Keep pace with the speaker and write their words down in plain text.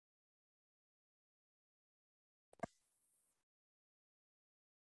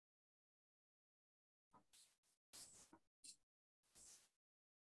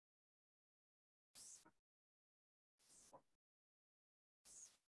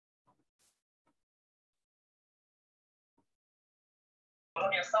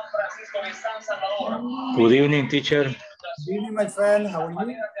Good evening, teacher. Good evening, my friend. How are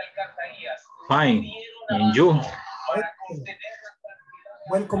you? Fine. And you?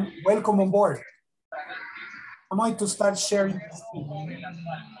 Welcome on board. I'm going to start sharing this.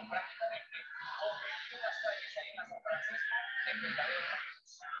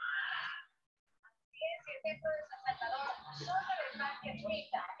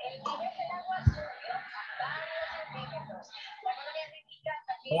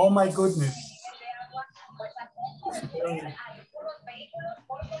 Oh my goodness.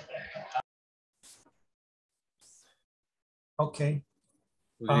 Okay.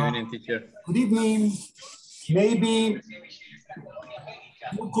 Good evening, teacher. Good evening. Maybe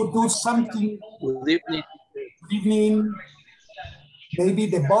you could do something. Good evening. Good evening. Maybe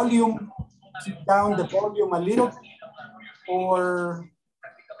the volume, keep down the volume a little, or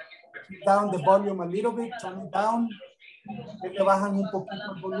keep down the volume a little bit, turn it down. Le bajan un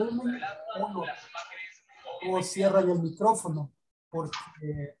poquito el volumen o cierran el micrófono,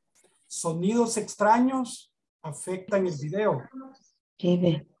 porque sonidos extraños afectan el video.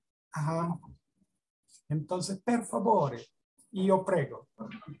 Sí. Ajá. Entonces, per favore, yo prego.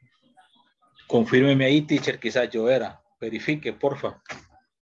 Confírmeme ahí, teacher, quizás yo era. Verifique, porfa.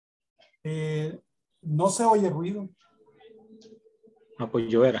 No se oye ruido. No, pues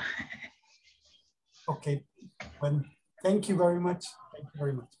yo era. Okay. Well, thank you very much. Thank you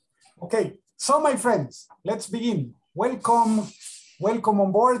very much. Okay. So, my friends, let's begin. Welcome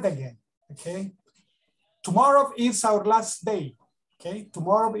on board again. Okay. Tomorrow is our last day. Okay.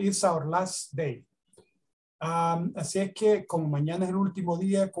 Tomorrow is our last day. Así es que como mañana es el último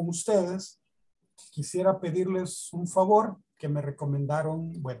día con ustedes, quisiera pedirles un favor que me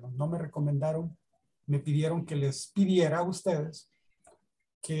recomendaron, bueno, no me recomendaron, me pidieron que les pidiera a ustedes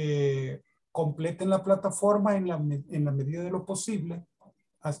que completen la plataforma en la medida de lo posible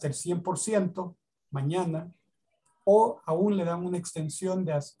hasta el 100% mañana, o aún le dan una extensión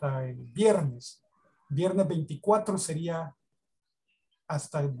de hasta el viernes. Viernes 24 sería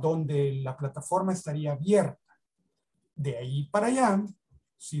hasta donde la plataforma estaría abierta. De ahí para allá,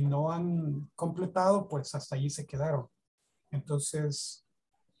 si no han completado, pues hasta allí se quedaron. Entonces,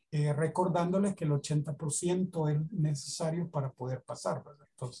 recordándoles que el 80% es necesario para poder pasar, ¿verdad?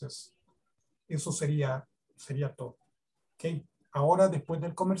 Entonces, eso sería todo. Ok, ahora después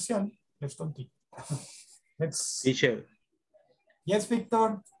del comercial, let's continue. Teacher. Yes,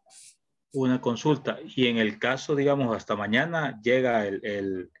 Víctor. Una consulta. Y en el caso, digamos, hasta mañana llega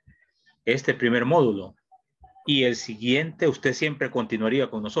este primer módulo. Y el siguiente, usted siempre continuaría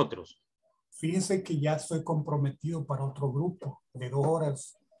con nosotros. Fíjense que ya estoy comprometido para otro grupo de 2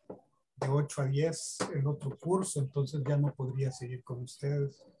 horas, de 8 a 10, el otro curso, entonces ya no podría seguir con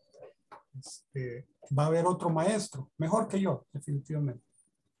ustedes. Va a haber otro maestro, mejor que yo, definitivamente.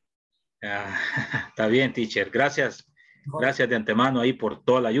 Está bien, teacher. Gracias. Mejor. Gracias de antemano ahí por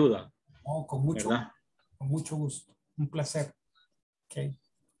toda la ayuda. No, con mucho gusto. Un placer. Okay.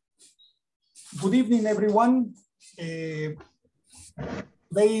 Good evening, everyone. Today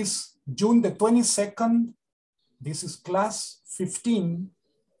is June the 22nd. This is class 15.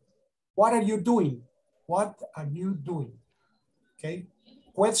 What are you doing? What are you doing? Okay.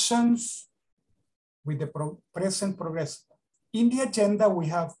 Questions with the present progressive. In the agenda, we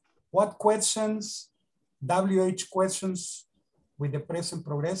have what questions, WH questions with the present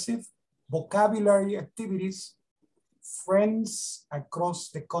progressive, vocabulary activities, friends across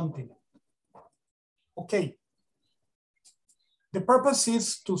the continent. Okay. The purpose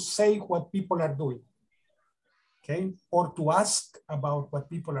is to say what people are doing, okay? Or to ask about what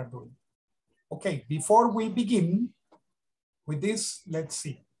people are doing. Okay, before we begin with this, let's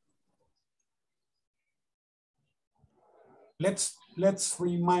see. Let's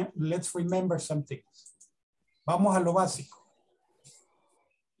remember something. Vamos a lo básico.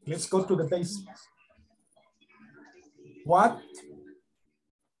 Let's go to the basics. What?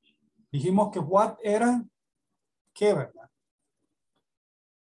 Dijimos que what era qué, ¿verdad?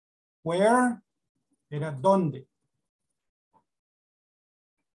 Where era dónde.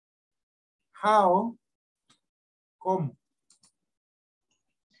 How, cómo.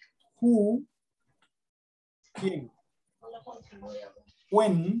 Who, quién.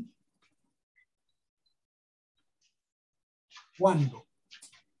 When, cuándo.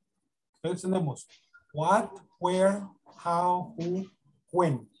 Entonces tenemos what, where, how, who,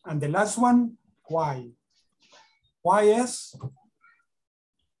 when. And the last one, why. Why is?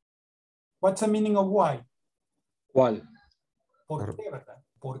 What's the meaning of why? ¿Cuál? ¿Por qué, verdad?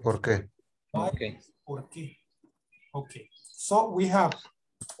 ¿Por qué? Why? Okay. ¿Por qué? Okay. So we have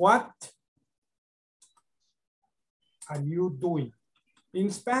what are you doing? In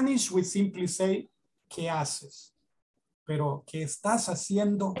Spanish, we simply say, ¿qué haces? Pero, ¿qué estás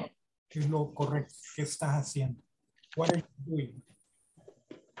haciendo? Es lo correcto. ¿Qué estás haciendo? What are you doing?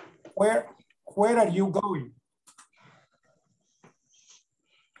 Where are you going?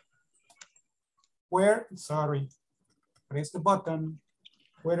 Sorry, press the button.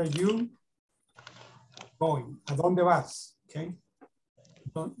 Where are you going? ¿A dónde vas? Okay.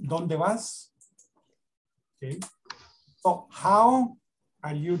 ¿Dónde vas? Okay. So, how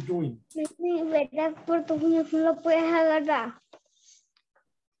are you doing? ¿Verdad? Por tus uñas no lo puedes agarrar.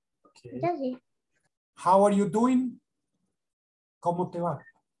 Okay. How are you doing? ¿Cómo te va?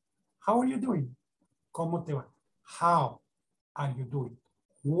 How are you doing? ¿Cómo te va? How are you doing?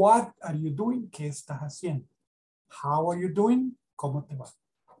 What are you doing? ¿Qué estás haciendo? How are you doing? ¿Cómo te va?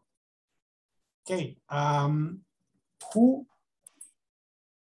 Okay.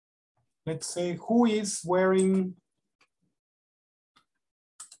 Let's say, who is wearing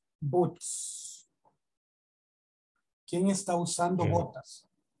boots? ¿Quién está usando botas?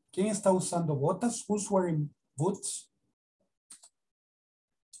 ¿Quién está usando botas? Who's wearing boots?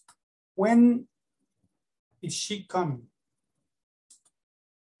 When is she coming?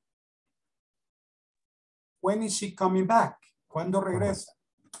 When is she coming back? ¿Cuándo regresa?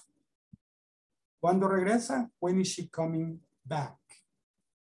 ¿Cuándo regresa? When is she coming back?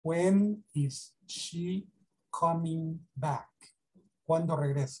 When is she coming back? ¿Cuándo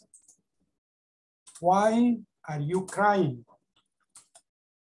regresa? Why are you crying?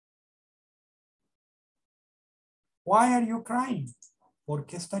 Why are you crying? ¿Por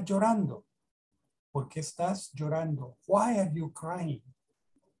qué estás llorando? ¿Por qué estás llorando? Why are you crying?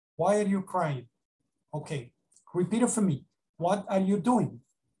 Why are you crying? Okay, repeat it for me. What are you doing?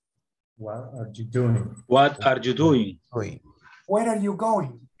 What are you doing? What are you doing? Where are you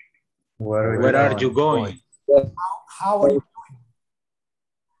going? Where are you going? How are you doing?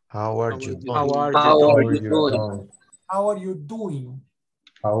 How are you doing? How are you doing? How are you doing?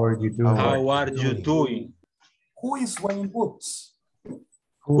 How are you doing? How are you doing? Who is wearing boots?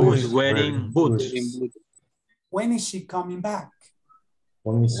 Who is wearing boots? When is she coming back?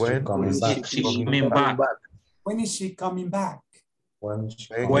 When is she coming back? She's coming back. When is she coming back? When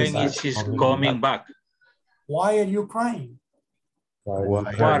When is she coming back? Why are you crying?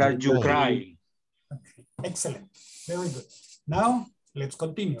 Why are you crying? Okay. Excellent. Very good. Now, let's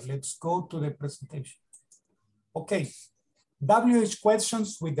continue. Let's go to the presentation. Okay. WH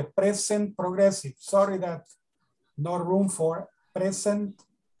questions with the present progressive. Sorry that no room for present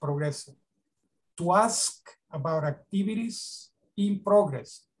progressive. To ask about activities in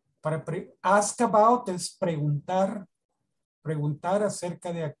progress. Para ask about es preguntar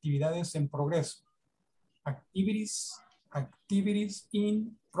acerca de actividades en progreso. Activities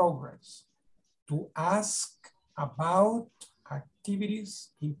in progress. To ask about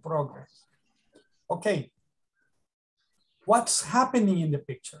activities in progress. Okay. What's happening in the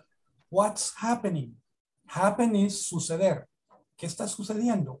picture? What's happening? Happen is suceder. ¿Qué está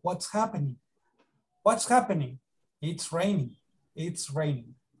sucediendo? What's happening? What's happening? It's raining. It's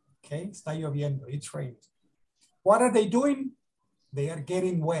raining. Okay, está lloviendo. It's raining. What are they doing? They are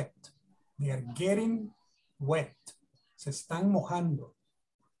getting wet. They are getting wet. Se están mojando.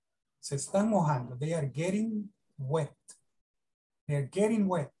 Se están mojando. They are getting wet. They are getting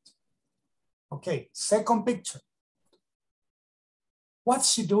wet. Okay, second picture.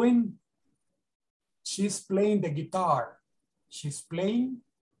 What's she doing? She's playing the guitar. She's playing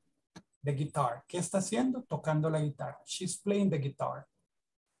the guitar. ¿Qué está haciendo? Tocando la guitarra. She's playing the guitar.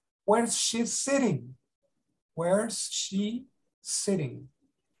 Where's she sitting? Where's she sitting?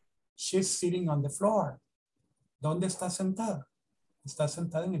 She's sitting on the floor. ¿Dónde está sentada? Está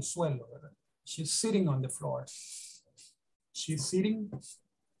sentada en el suelo, ¿verdad? She's sitting on the floor. She's sitting.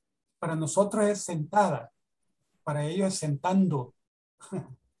 Para nosotros es sentada. Para ellos es sentando.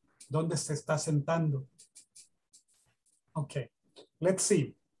 ¿Dónde se está sentando? Okay, let's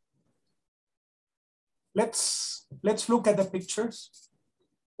see. Let's look at the pictures.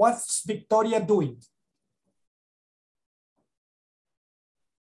 What's Victoria doing?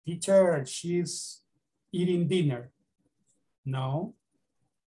 Teacher, she's eating dinner. No.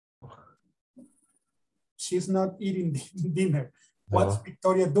 She's not eating dinner. What's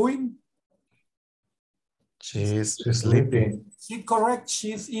Victoria doing? She's sleeping. Is it correct?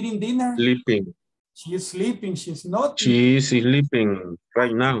 She's eating dinner? Sleeping. She is sleeping. She's not. She is sleeping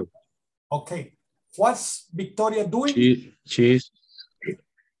right now. Okay. What's Victoria doing? She is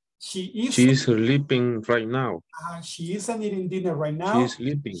She's sleeping right now. She isn't eating dinner right now. She is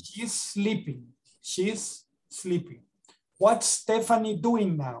sleeping. She's sleeping. She's sleeping. What's Stephanie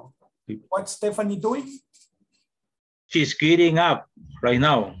doing now? What's Stephanie doing? She's getting up right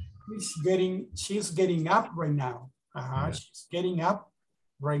now. She's getting up right now. She's getting up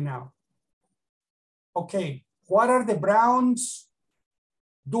right now. Okay, what are the Browns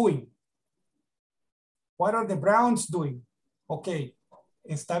doing? What are the Browns doing? Okay,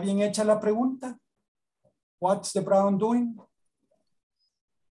 ¿está bien hecha la pregunta? What's the Brown doing?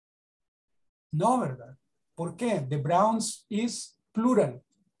 No, ¿verdad? ¿Por qué? The Browns is plural.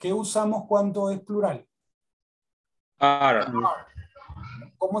 ¿Qué usamos cuando es plural? Are.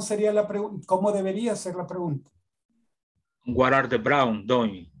 ¿Cómo sería la pregunta? ¿Cómo debería ser la pregunta? What are the Brown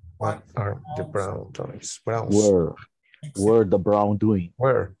doing? What are the brown toys? Browns. Where the brown doing?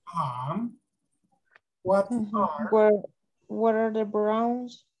 Where? What are the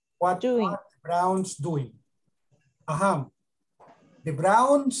Browns doing? Are the Browns doing? Ajá. The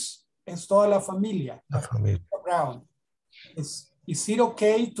Browns es toda la familia. La familia. Brown. Is it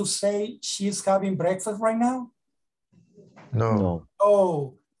okay to say she's having breakfast right now? No.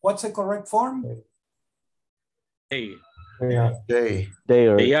 Oh, what's the correct form? Hey,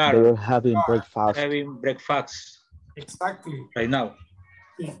 They are having breakfast. having breakfast Exactly. right now.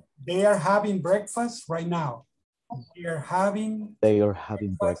 They are having breakfast right now. They are having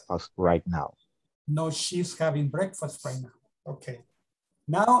breakfast right now. No, she's having breakfast right now. Okay.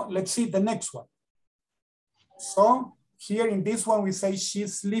 Now let's see the next one. So here in this one, we say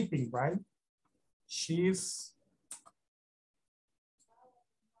she's sleeping, right? She's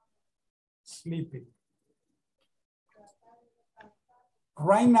sleeping.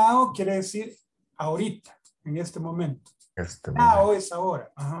 Right now quiere decir ahorita, en este momento. Now es ahora.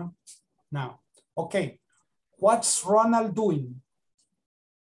 Now. Okay. What's Ronald doing?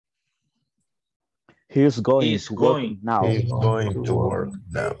 He's going to work now. He's going to work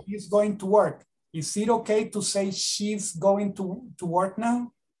now. He's going to work. Is it okay to say she's going to work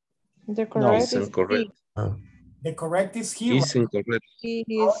now? The correct is incorrect. The correct is he. It's Right? incorrect. he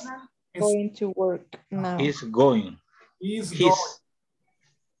is going to work now. He's going. Going.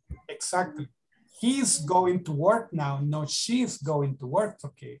 Exactly. He's going to work now. No, she's going to work.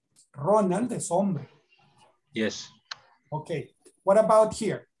 Okay. Ronald es hombre. Yes. Okay. What about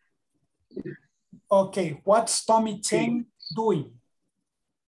here? Okay. What's Tommy Cheng doing?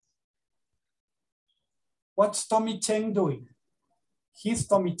 What's Tommy Cheng doing? He's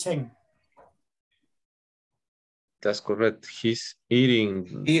Tommy Cheng. That's correct. He's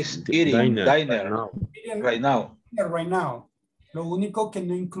eating. He's eating diner right now. Right now. Lo único que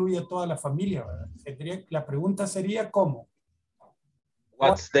no incluye a toda la familia, ¿verdad? La pregunta sería ¿cómo?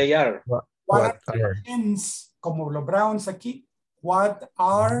 What they are. What are the Chens, como los Browns aquí? What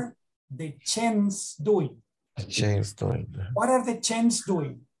are the Chens doing? The Chens doing. What are the Chens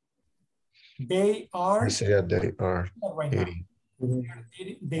doing? They are. They are right eating. now.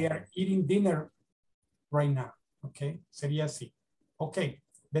 They are eating dinner right now. Okay, sería así. Okay,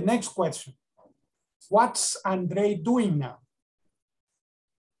 the next question. What's Andre doing now?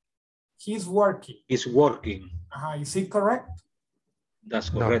 He's working. He's working. Is it correct? That's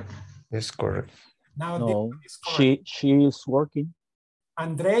correct. No, it's correct. Now No, this is correct. she is working.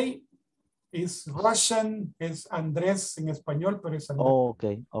 Andrei is Russian, is Andrés en español, pero es Andrés. Oh,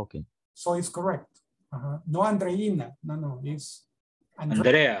 okay. So it's correct. No Andreina. No, it's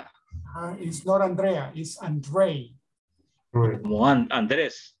Andrea. It's not Andrea, it's Andrei. Como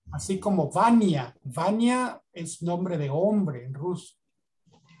Andrés. Así como Vania. Vania es nombre de hombre en ruso.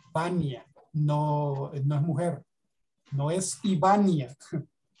 Vania, no es mujer. No es Ivania,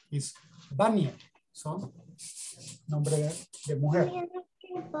 es Vania. So, nombre de mujer.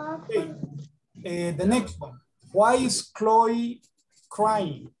 Okay. The next one. Why is Chloe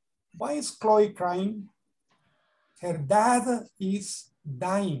crying? Why is Chloe crying? Her dad is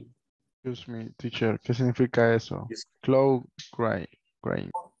dying. Excuse me, teacher, ¿qué significa eso? Chloe crying.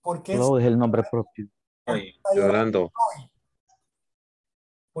 Porque Chloe es el nombre propio. Llorando.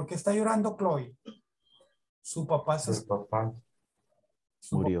 ¿Por qué está llorando Chloe? Su papá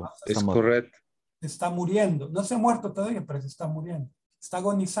Murió. Es correcto. Está muriendo. No se ha muerto todavía, pero se está muriendo. Está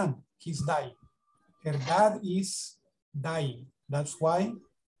agonizando. He's dying. Her dad is dying. That's why.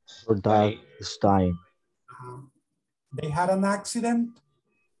 Her dad is dying. They had an accident.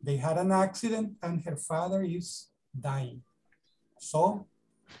 They had an accident and her father is dying. So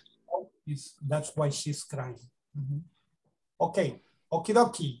that's why she's crying. Okay. Okie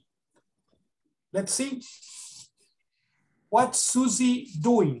dokie. Let's see. What's Susie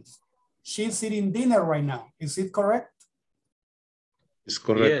doing? She's eating dinner right now. Is it correct? It's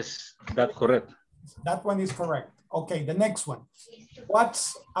correct. Yes, that's correct. That one is correct. Okay, the next one.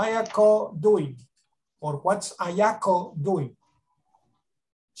 What's Ayako doing? Or what's Ayako doing?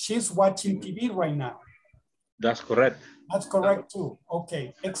 She's watching TV right now. That's correct. That's correct too.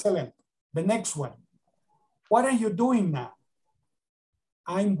 Okay, excellent. The next one. What are you doing now?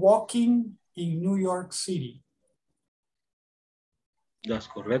 I'm walking in New York City. That's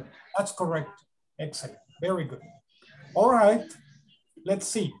correct. That's correct. Excellent. Very good. All right. Let's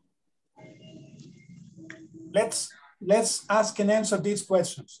see. Let's ask and answer these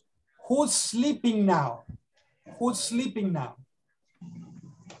questions. Who's sleeping now? Who's sleeping now?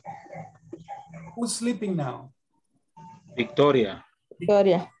 Who's sleeping now? Victoria.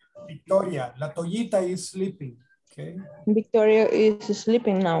 Victoria. Victoria. La Toyita is sleeping. Okay. Victoria is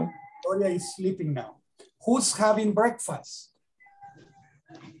sleeping now. Victoria is sleeping now. Who's having breakfast?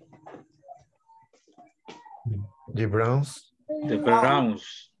 The Browns. The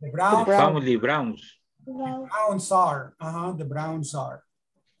Browns. The Browns. The family Browns. The Browns are. The Browns are.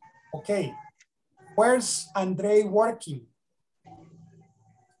 Okay. Where's Andre working?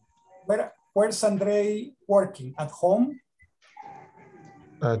 Where's Andre working? At home?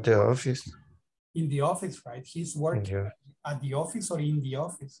 At the office. In the office, right? He's working at the office or in the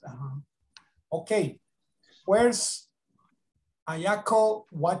office. Okay. Where's Ayako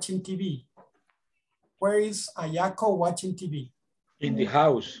watching TV? Where is Ayako watching TV? In the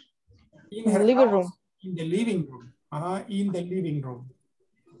house. In her living house, room. In the living room. In the living room.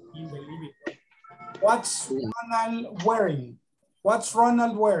 In the living room. What's Ronald wearing? What's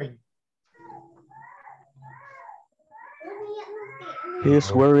Ronald wearing?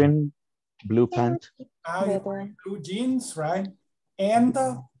 He's wearing blue pants. Blue jeans, right? And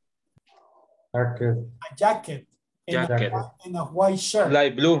a jacket. And a white shirt.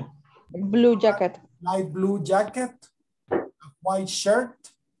 Light blue. Blue jacket. Light blue jacket, a white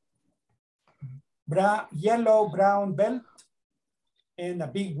shirt, yellow brown belt, and a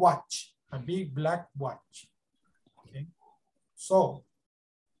big watch, a big black watch. Okay. So,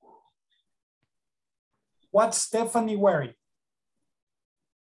 what's Stephanie wearing?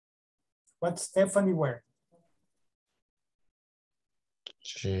 What's Stephanie wearing?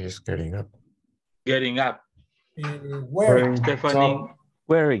 She's getting up. Getting up. Wearing. Stephanie.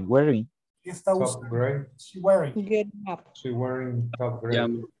 Wearing. Top gray. She wearing. Getting up. She wearing top gray.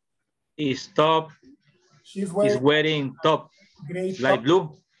 Is top. She's wearing top. Gray light top.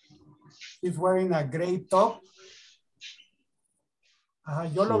 blue. She's wearing a gray top.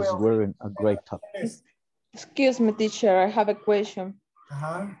 Yo lo She's veo. wearing a gray top. Excuse me, teacher. I have a question.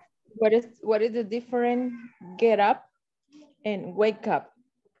 What is the difference get up and wake up?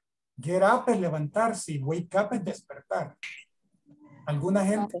 Get up es levantarse, wake up es despertar. Alguna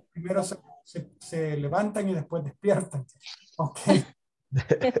gente primero se levantan y después despiertan. Okay.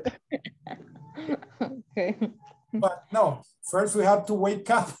 Okay. But no, first we have to wake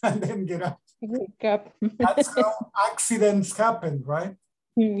up and then get up. Wake up. That's how accidents happen, right?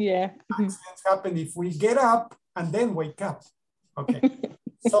 Yeah. Accidents happen if we get up and then wake up. Okay.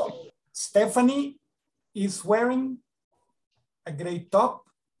 So Stephanie is wearing a gray top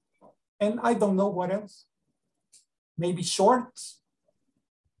and I don't know what else. Maybe shorts.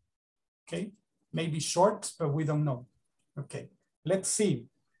 Okay. Maybe shorts, but we don't know. Okay. Let's see.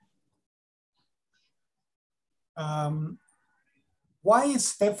 Why is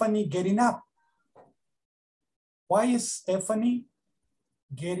Stephanie getting up? Why is Stephanie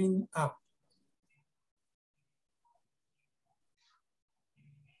getting up?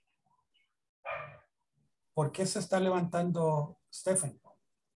 ¿Por qué se está levantando Stephanie?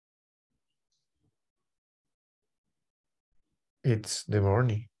 It's the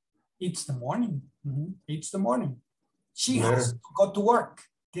morning. It's the morning. It's the morning. She has to go to work.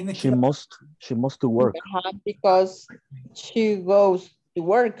 She must to work. Because she goes to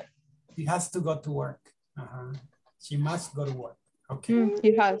work. She has to go to work. She must go to work. Okay.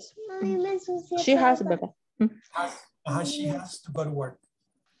 She has. She has, Becca. She has to go to work.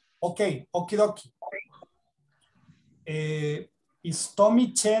 Okay, okie dokie. Is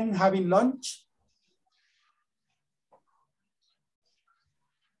Tommy Chen having lunch?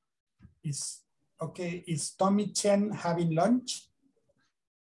 Is Tommy Chen having lunch?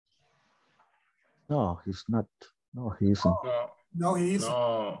 No, he's not. No, he isn't. No, he isn't.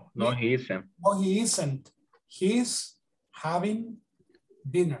 No, he isn't. No, he isn't. He's having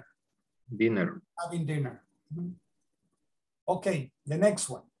dinner. Having dinner. Okay, the next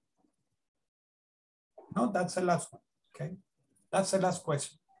one. No, that's the last one. Okay, that's the last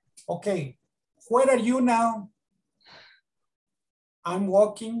question. Okay, where are you now? I'm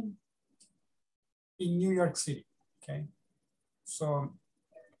walking in New York City. Okay, so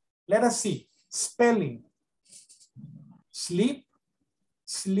let us see. Spelling. Sleep,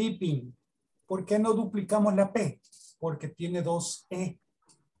 sleeping. ¿Por qué no duplicamos la P? Porque tiene dos E.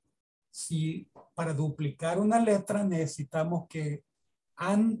 Si para duplicar una letra necesitamos que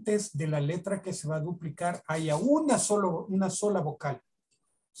antes de la letra que se va a duplicar haya una sola vocal.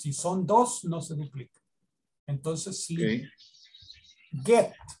 Si son dos, no se duplica. Entonces, si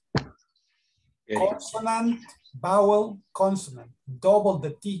get, consonant, vowel, consonant, double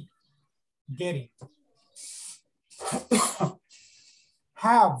the T, getting.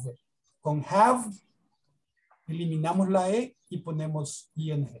 Have, con have, eliminamos la E y ponemos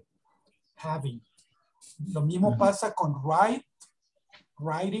ing. Having. Lo mismo pasa con write,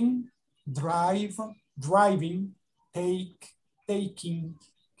 writing, drive, driving, take, taking.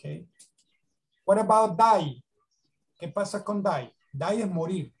 Okay. What about die? ¿Qué pasa con die? Die es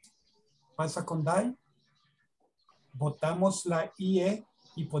morir. Pasa con die. Botamos la IE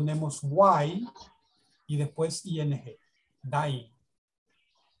y ponemos Y y después ING. Die.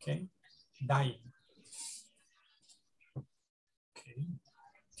 Okay. Die. Okay.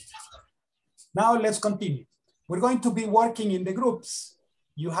 Now let's continue. We're going to be working in the groups.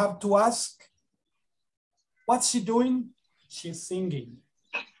 You have to ask, what's she doing? She's singing.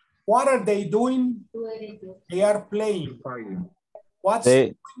 What are they doing? They are playing. What's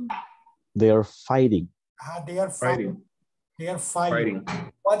they are fighting. They are fighting. They are fighting.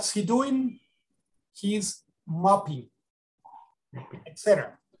 What's he doing? He's mopping,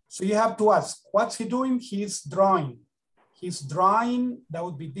 etc. So you have to ask, what's he doing? He's drawing. He's drawing, that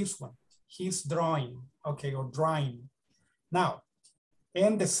would be this one. He's drawing, okay, or drawing. Now,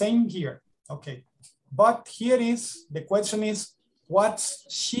 and the same here, okay. But here is, the question is, what's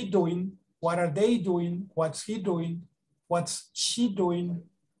she doing? What are they doing? What's he doing? What's she doing?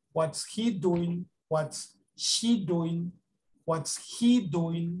 What's he doing? What's she doing? What's he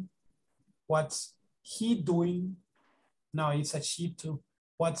doing? What's he doing? No, it's a she too.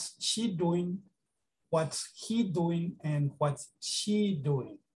 What's she doing? What's he doing? And what's she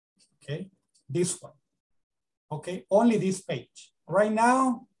doing? Okay, this one. Okay, only this page. Right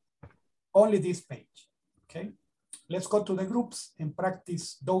now, only this page. Okay, let's go to the groups and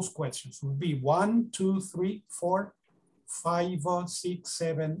practice those questions. Will be 1, 2, 3, 4, 5, 6,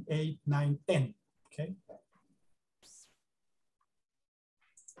 7, 8, 9, 10. Okay.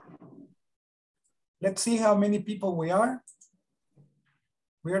 Let's see how many people we are.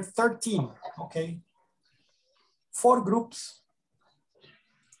 We are 13, okay. 4 groups.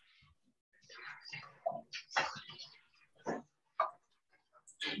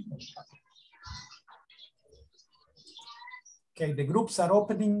 Okay, the groups are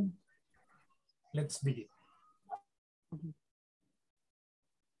opening. Let's begin.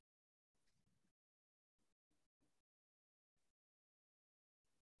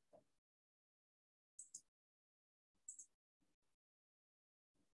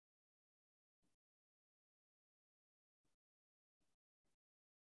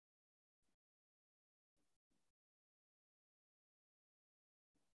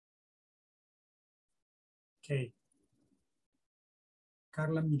 Okay.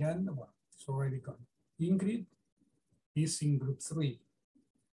 Carla Miranda, well, it's already gone. Ingrid is in group 3.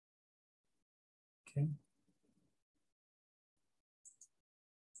 Okay.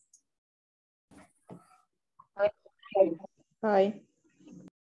 Hi.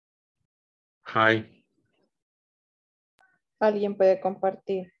 Hi. ¿Alguien puede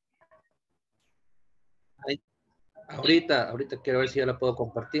compartir? Ahorita quiero ver si ya la puedo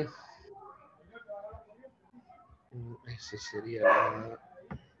compartir. Esa sería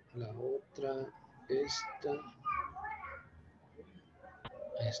la otra, esta.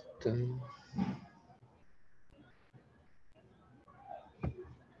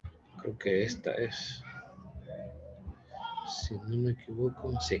 Creo que esta es. Si no me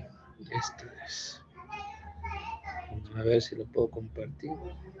equivoco, sí, esta es. A ver si lo puedo compartir.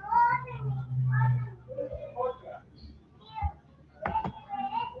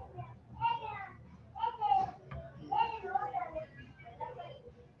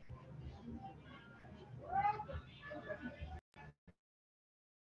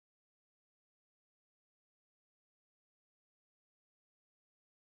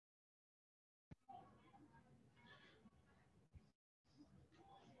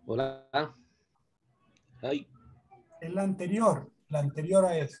 Hola. Ay. Es la anterior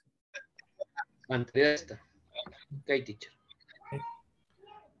a esa. Anterior a esta. Ok, teacher.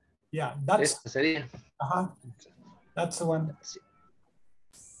 Yeah, that's. Esta sería. That's the one.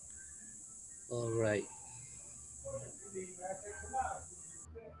 All right.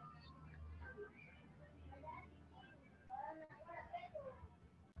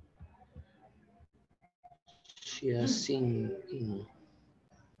 She has seen in.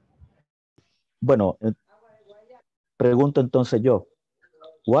 Bueno, pregunto entonces yo.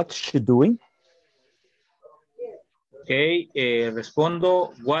 What's she doing? Ok,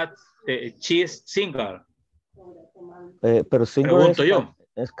 respondo, what, she is single. Pero single Pregunto yo.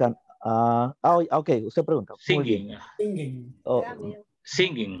 Ok, usted pregunta. Muy bien. Singing. Oh,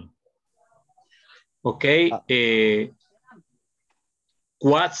 Singing. Ok,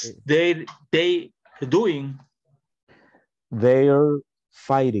 what's they doing? They're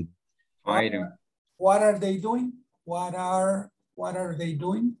fighting. What are they doing? What are they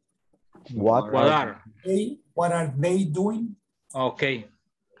doing? What are they doing? Ok,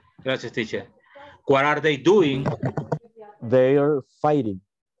 gracias, teacher. What are they doing? They're fighting.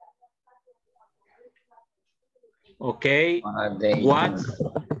 Okay, what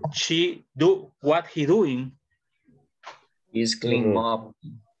he doing? He's clean mop.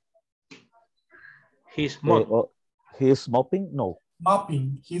 He's mopping? No.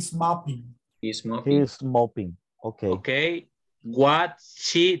 Mopping. He's mopping. He's mopping. He's mopping. Okay. Okay. What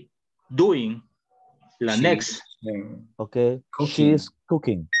she doing? La next. Okay. Cooking. She's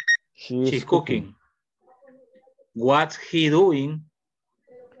cooking. She's cooking. What's he doing?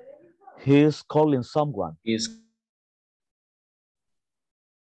 He's calling someone.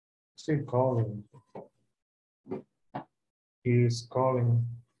 Still calling. He's calling.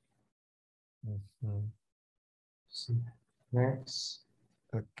 Next.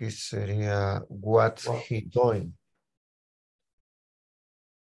 Aquí sería what's he doing?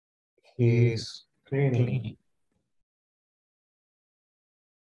 He's cleaning.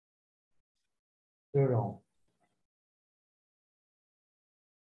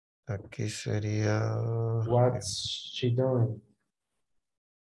 Aquí sería What's she doing?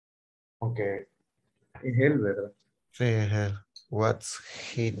 Okay. Es él, ¿verdad? sí, what's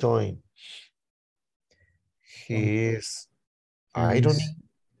he doing? He is ironing.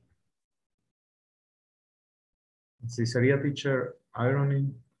 Sí, sería teacher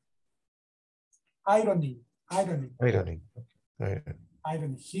ironing. Ironing.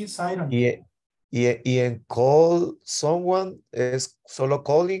 He's ironing. Y en call someone, ¿es solo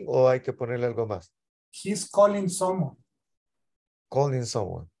calling o hay que ponerle algo más? He's calling someone. Calling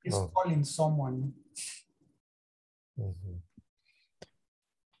someone. He's calling someone.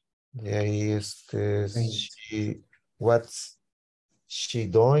 Y ahí what's she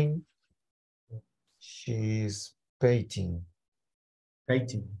doing? She's painting.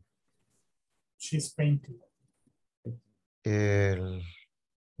 She's painting.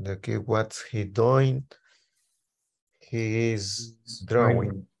 De aquí, what's he doing? He is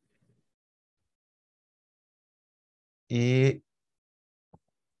drawing. Y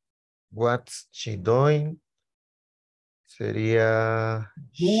what's she doing? Sería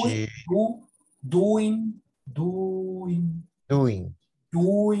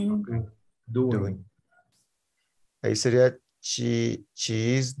Doing. Ahí sería she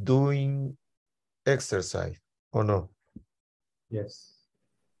is doing exercise, ¿o no? Yes.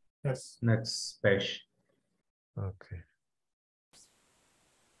 Yes. Next page. Okay.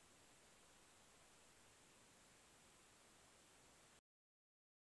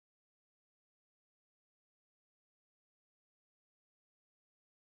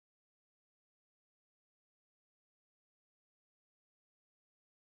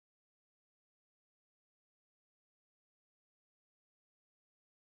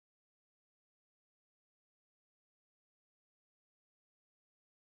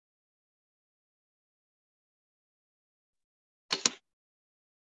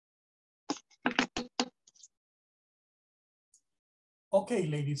 Okay,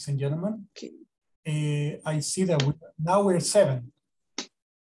 ladies and gentlemen. I see that now we're 7.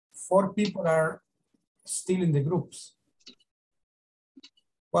 4 people are still in the groups.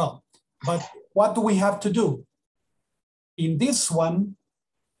 Well, but what do we have to do? In this one,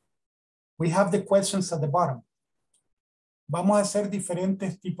 we have the questions at the bottom. Vamos a hacer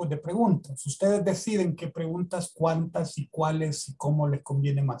diferentes tipos de preguntas. Ustedes deciden qué preguntas, cuántas y cuáles y cómo les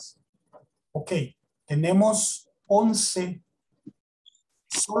conviene más. Ok, tenemos 11.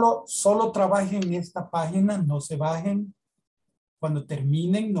 Solo trabajen en esta página, no se bajen. Cuando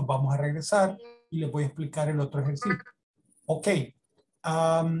terminen, nos vamos a regresar y les voy a explicar el otro ejercicio. Ok.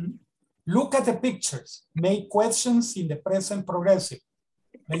 Look at the pictures. Make questions in the present progressive.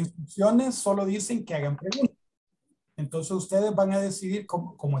 Las instrucciones solo dicen que hagan preguntas. Entonces ustedes van a decidir,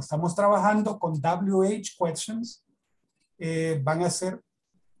 como estamos trabajando con WH questions, van a hacer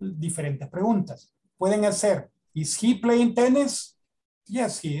diferentes preguntas. Pueden hacer, ¿is he playing tennis?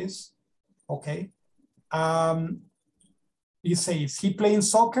 Yes, he is. Okay. You say, is he playing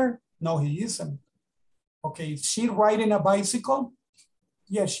soccer? No, he isn't. Okay. Is she riding a bicycle?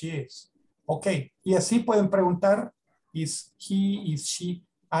 Yes, she is. Okay. Y así pueden preguntar, is he, is she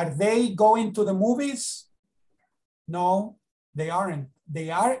Are they going to the movies? No, they aren't.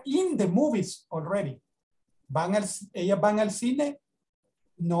 They are in the movies already. ¿Ellas van al cine?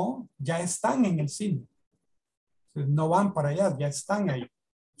 No, ya están en el cine. No van para allá, ya están ahí.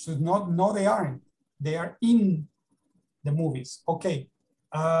 So no, they aren't. They are in the movies. Okay.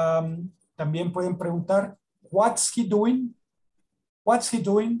 También pueden preguntar, what's he doing? What's he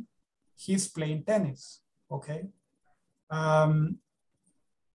doing? He's playing tennis. Okay.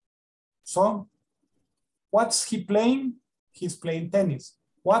 So, what's he playing? He's playing tennis.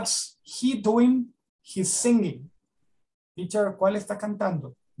 What's he doing? He's singing. Teacher, ¿cuál está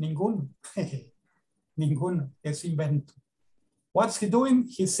cantando? Ninguno. Ninguno. Es invento. What's he doing?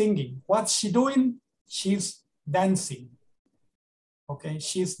 He's singing. What's she doing? She's dancing. Okay,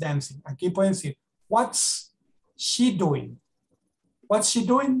 she's dancing. Aquí pueden decir, what's she doing? What's she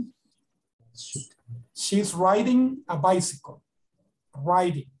doing? She's riding a bicycle.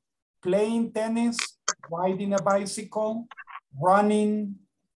 Riding. Playing tennis, riding a bicycle, running,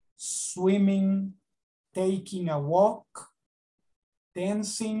 swimming, taking a walk,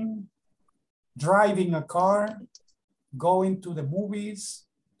 dancing, driving a car, going to the movies,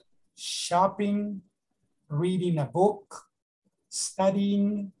 shopping, reading a book,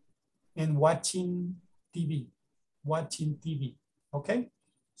 studying, and watching TV. Watching TV, okay?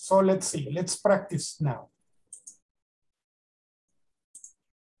 So let's see, let's practice now.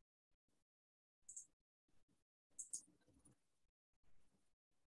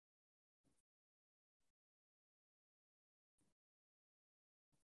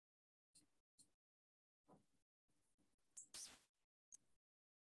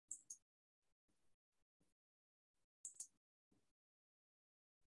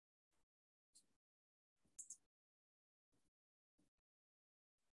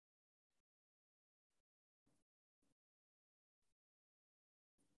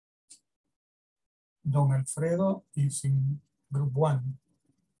 Don Alfredo is in group 1.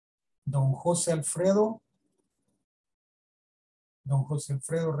 Don José Alfredo. Don José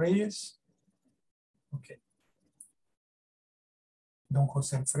Alfredo Reyes. Okay. Don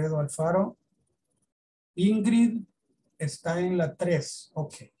José Alfredo Alfaro. Ingrid está en la 3.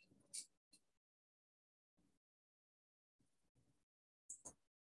 Ok.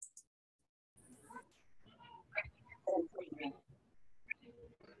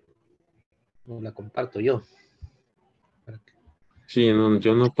 No la comparto yo. Sí, no,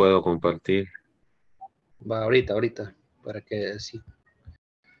 yo no puedo compartir. Va ahorita, para que sí.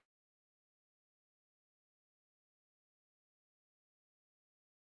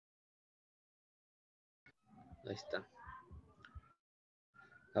 Ahí está.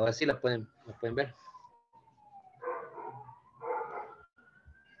 Ahora sí la pueden ver.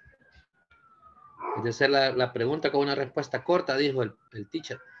 Es de hacer la pregunta con una respuesta corta, dijo el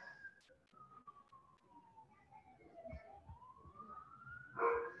teacher.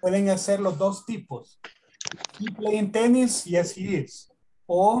 Pueden hacer los dos tipos. He playing tennis? Yes, he is.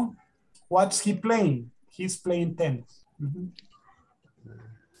 O, what's he playing? He's playing tennis.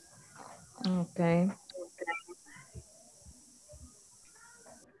 Okay.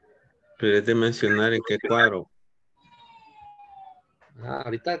 Pero es de mencionar en qué cuadro.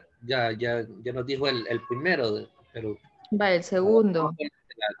 Ahorita ya nos dijo el primero, pero... Va, el segundo.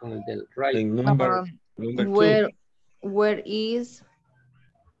 Con el del right. En number 2. Where is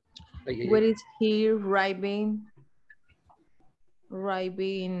he riding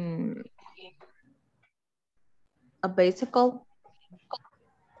a bicycle?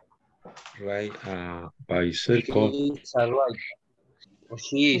 Right, bicycle. He's right. Or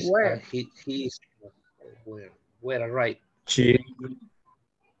she is. Where? He is. Where right? She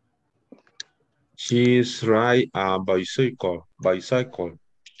is right a bicycle. Bicycle.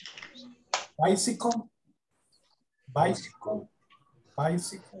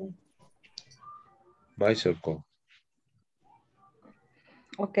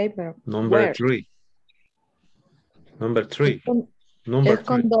 Okay, pero Number 3. Es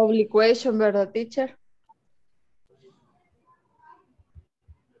con doble question, ¿verdad, teacher?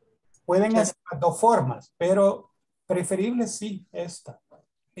 Pueden hacer las dos formas, pero preferible sí esta.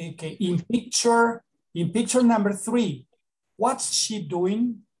 Que in picture number 3, what's she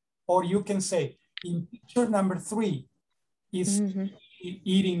doing? Or you can say, in picture number 3, is she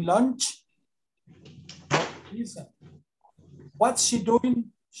eating lunch? What's she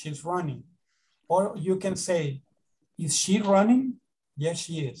doing? She's running. Or you can say, is she running? Yes,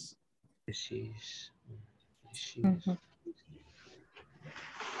 she is. She is.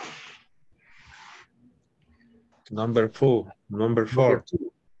 Number 4. Number 4.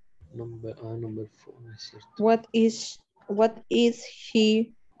 What is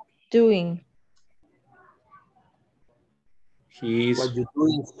he doing? He's What you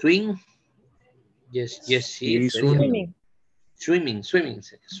doing? Swim? Yes, sí. he's swimming. Swimming.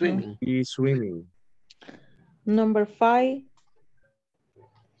 He's swimming. Number 5.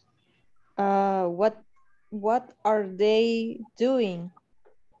 What are they doing?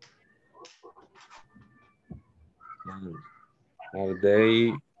 Are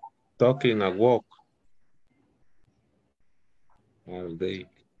they talking a walk? Are they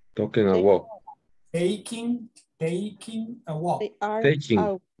talking a walk? Taking a walk. They are Taking.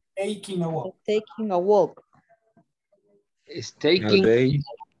 out. Taking a walk. Taking a walk. It's Are taking. they?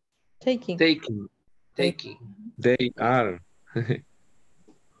 Taking. They are.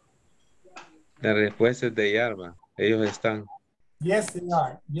 La respuesta es they are, va. Ellos están. Yes, they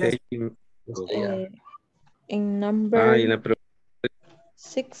are. Yes. Taking. In number Y la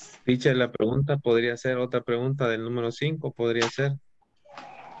 6. teacher, la pregunta podría ser otra pregunta del número 5, podría ser.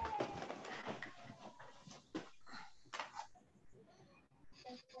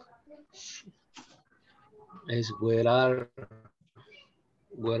 Es where are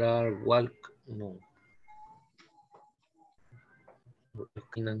walk, no.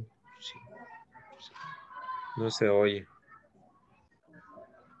 Sí. No se oye.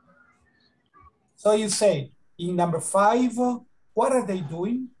 So you say, in number 5, what are they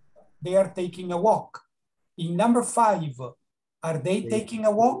doing? They are taking a walk. In number 5, are they taking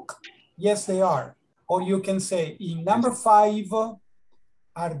a walk? Yes, they are. Or you can say, in number 5,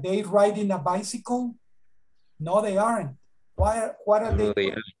 are they riding a bicycle? No, they aren't. What are they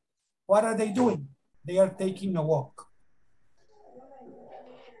doing? What are they doing? They are taking a walk.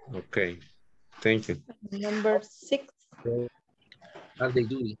 Okay, thank you. Number 6. Are they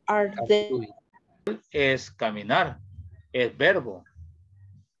doing? Are they? Es caminar, es verbo.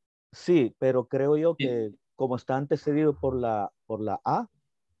 Sí, pero creo yo que como está antecedido por la A,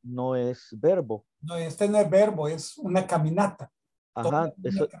 no es verbo. No, este no es verbo, es una caminata. Ajá,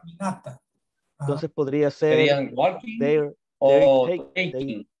 eso. Una caminata. Entonces podría ser Serían walking they're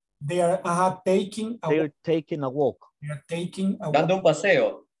taking. They are taking a walk. taking a walk. They are taking a Dando walk. un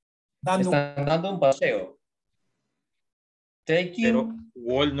paseo. Dando Están dando un paseo. Taking Pero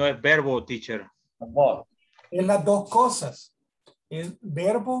walk no es verbo, teacher. a walk. Es las dos cosas. Es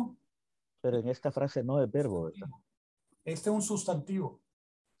verbo. Pero en esta frase no es verbo, ¿verdad? Este es un sustantivo.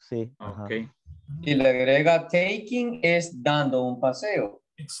 Sí. Ajá. Ok. Si le agrega taking es dando un paseo.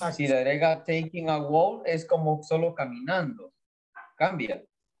 Exacto. Si le agrega taking a walk es como solo caminando. Cambia.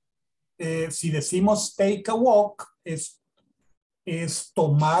 Si decimos take a walk, es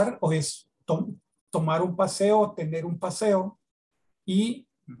tomar o es tomar un paseo, tener un paseo. Y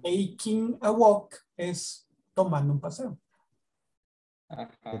taking a walk es tomando un paseo.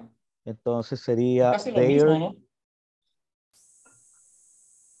 Ajá. Entonces sería Casi lo mismo, ¿no?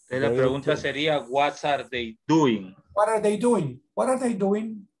 La pregunta sería, what are they doing? What are they doing? What are they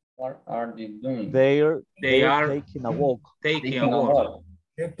doing? What are they doing? They are taking a walk. Taking a walk.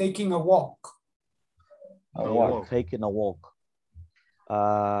 They're taking a walk. Taking a walk.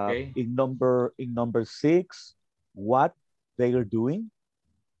 Okay. In number 6, what they are doing?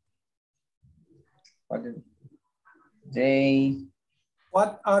 What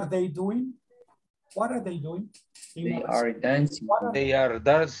are they doing? What are they doing? They are dancing. They are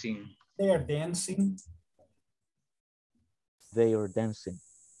dancing. They are dancing. They are dancing.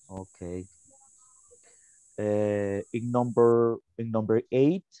 Okay. In number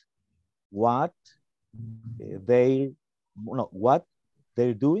 8, what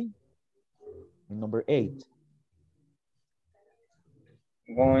they're doing? In number 8.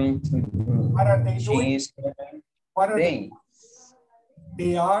 Going to. What are they doing? What are they?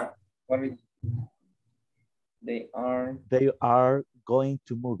 They are. They are. They are going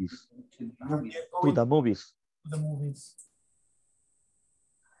to movies. To the movies. To the movies.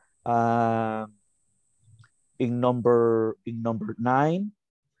 In number 9,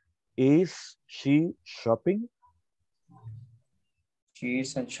 is she shopping? She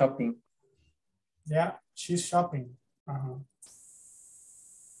isn't shopping. Yeah, she's shopping.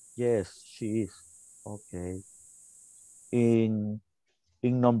 Yes, she is. Okay. In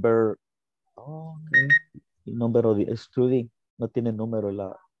number, el número de study, no tiene número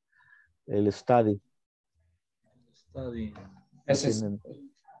el study. Study.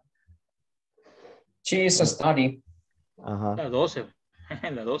 She is a study. Ajá. La 12.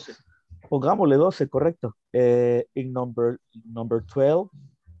 La 12. Pongámosle 12, correcto. In number 12,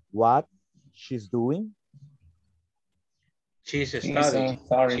 what she's doing? She's studying.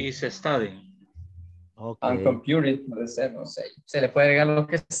 She's studying. Okay. And computer, puede ser, no sé. Se le puede agregar lo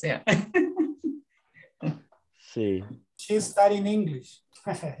que sea. Sí. She's studying English.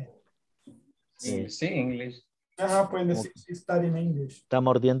 Sí, English. Ajá, pueden decir, she studying English. Está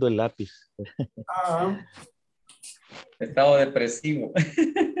mordiendo el lápiz. Ah, Estado depresivo.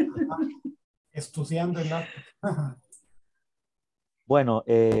 estudiando el lápiz. Bueno,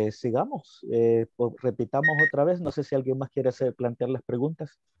 sigamos. Pues, repitamos otra vez. No sé si alguien más quiere plantear las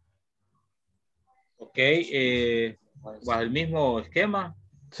preguntas. Ok, bajo el mismo esquema.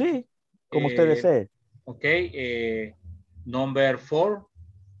 Sí, como usted desee. Ok, number 4.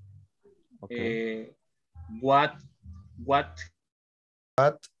 Okay. What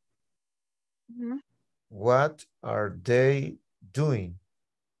are they doing?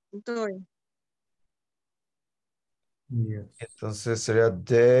 Yes. Entonces sería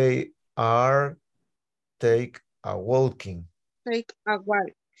they are take a walking. Take a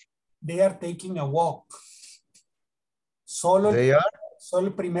walk. They are taking a walk. Solo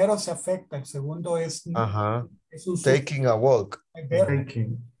el primero se afecta, el segundo es, Ajá. es un Taking a walk.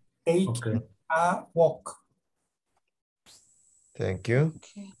 Taking. Taking a walk. Thank you.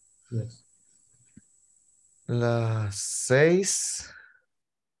 Okay. Yes. Las 6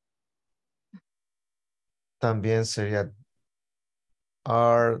 también sería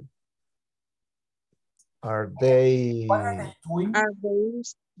are they What are they doing? Are they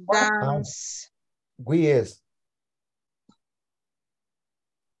dance? we is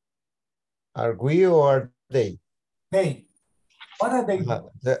are we or are they? They. What are they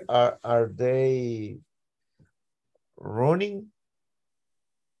doing? Are they running?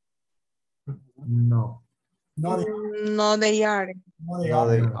 No. No, they, No, they are. no, they No, are.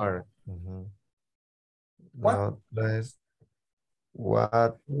 they are. What? Now, let's,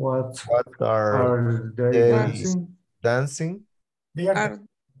 what What are they they dancing? dancing? They are, Are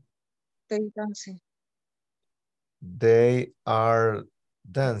they dancing? They are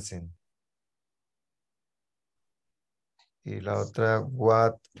dancing. Y la otra,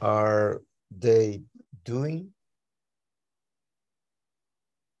 what are they doing?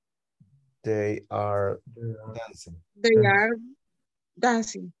 They are dancing. They are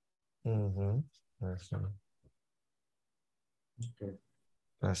dancing. Eso. Okay.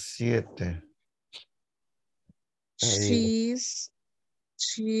 Las 7. She's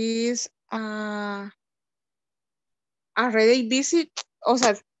already busy. O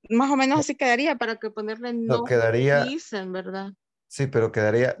sea, más o menos así quedaría para que ponerle No, no quedaría, dicen, ¿verdad? sí, pero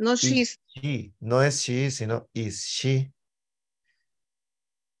quedaría No is she's. she. No es she, sino is she.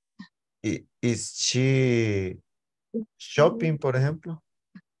 Is she shopping, por ejemplo?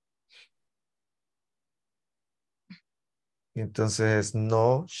 Entonces,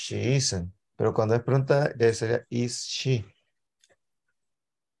 no, she isn't. Pero cuando es pregunta, sería is she.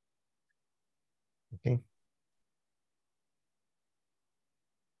 Okay.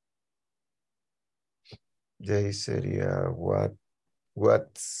 De ahí sería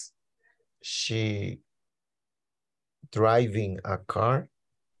what's she driving a car?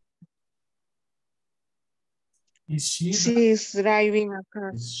 is she? She's driving a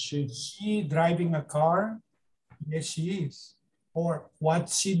car. Is she driving a car? Yes, she is. Or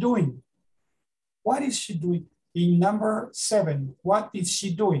what's she doing? What is she doing? In number 7, what is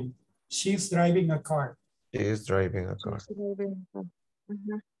she doing? She's driving a car. She is driving a car. She's driving a car.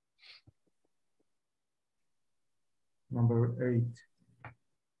 number 8.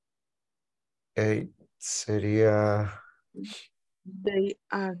 8 sería They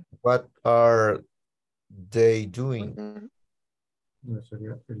are. what are they doing? No,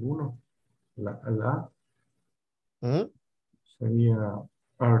 sería el 1. La ¿Mm? sería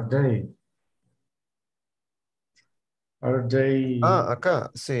are they. Are they? Ah,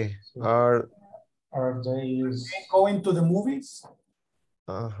 acá, sí. Are they going to the movies?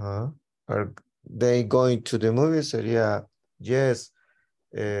 Are they going to the movie? Sería yes,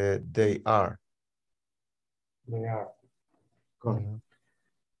 they are. They are.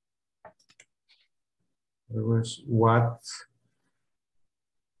 There was what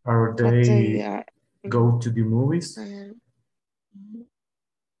are they go to the movies?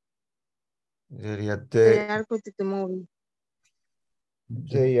 Sería They are going to the movie.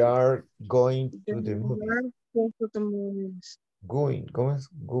 they are going to the They movie. are going to the movies. Going, ¿cómo es?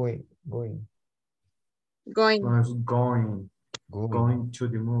 Going. Going. Going to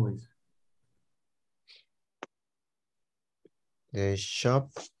the movies. They shop.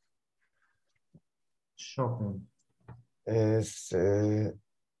 Shopping.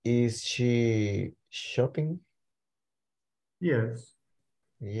 Is she shopping? Yes.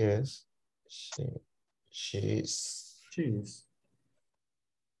 Yes. She's.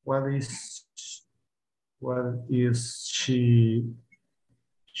 What is she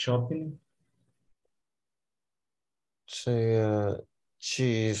shopping?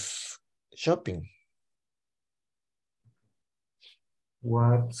 She's shopping.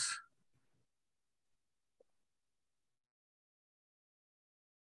 What?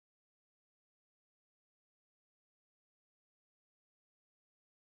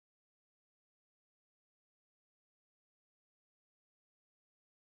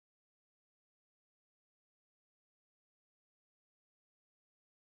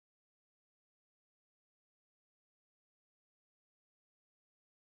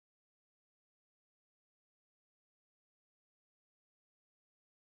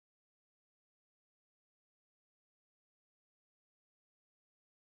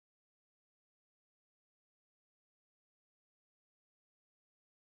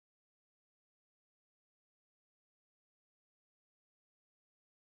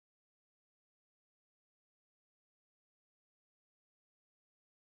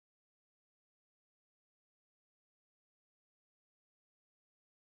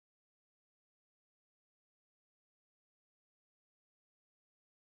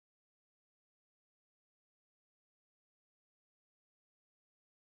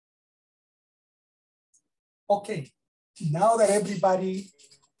 Okay, now that everybody's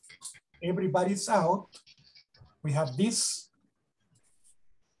out, we have this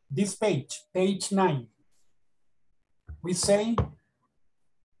page, page 9. We say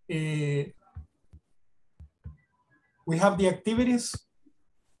we have the activities.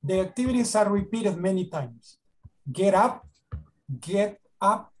 The activities are repeated many times. Get up,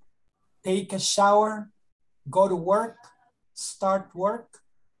 take a shower, go to work, start work,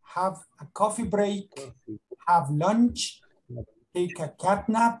 have a coffee break, have lunch, take a cat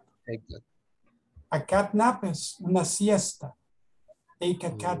nap. A cat nap is una siesta. Take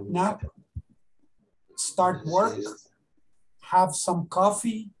a cat nap, start work, have some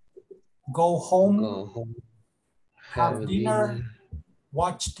coffee, go home, have dinner,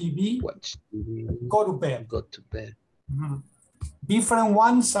 watch TV, go to bed. Mm-hmm. Different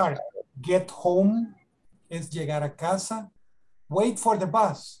ones are get home, es llegar a casa, wait for the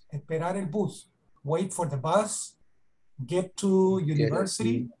bus, esperar el bus, wait for the bus, get to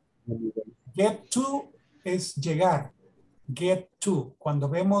university, get to es llegar, get to, cuando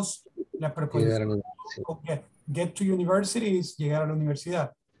vemos la preposición, get to university es llegar a la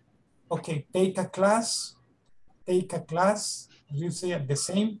universidad. Okay, take a class, you say the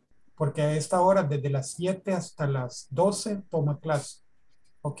same, porque a esta hora desde las 7 hasta las 12 toma clase.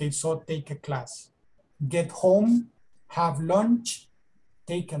 Okay, so take a class. Get home, have lunch,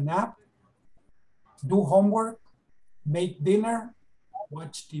 take a nap, do homework, make dinner,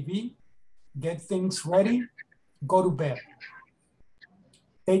 watch TV, get things ready, go to bed.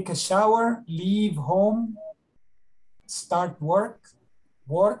 Take a shower, leave home, start work,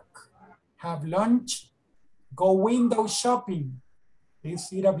 have lunch, go window shopping.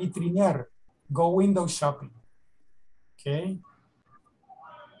 Es ir a vitrinear. Go window shopping. Okay.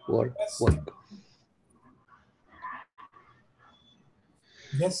 Work.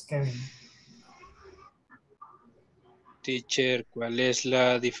 Yes, Kevin. Teacher, ¿cuál es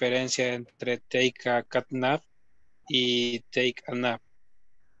la diferencia entre take a cat nap y take a nap?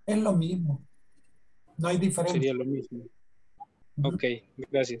 Es lo mismo. No hay diferencia. Sería lo mismo. Ok,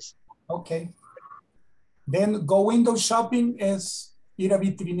 gracias. Ok. Then go window shopping es ir a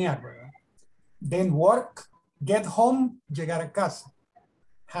vitrinear, ¿verdad? Then work, get home, llegar a casa.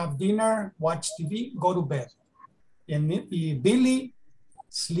 Have dinner, watch TV, go to bed. Y Billy,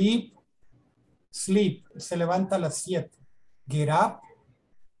 sleep, se levanta a las 7. Get up,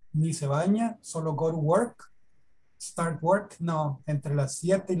 ni se baña, solo go to work. Start work, no, entre las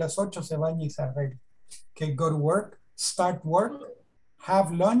 7 y las 8 se baña y se arregla. Okay, go to work, start work,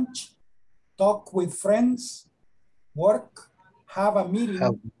 have lunch, talk with friends, work, have a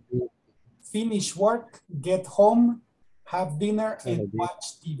meeting, finish work, get home, have dinner, and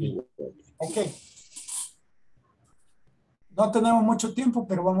watch TV. Ok. No tenemos mucho tiempo,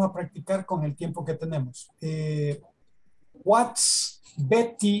 pero vamos a practicar con el tiempo que tenemos. What's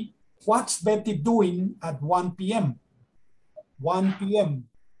Betty doing at 1 p.m.? 1 p.m.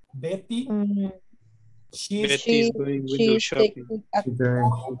 Betty? Betty's going window shopping.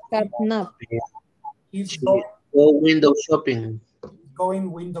 She's Go window shopping.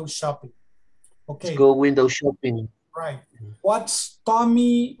 Going window shopping. Okay. Let's go window shopping. Right. What's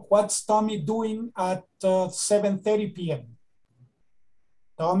Tommy doing at 7:30 p.m.?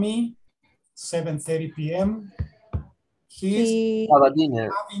 Tommy, 7:30 p.m. He's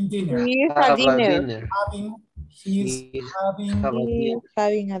having dinner. He's having dinner. He's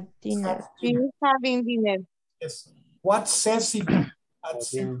having dinner. Yes. What's Ceci at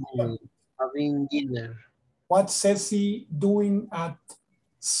having dinner? What's Ceci doing at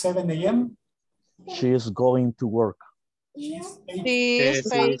 7 a.m. She is going to work. She's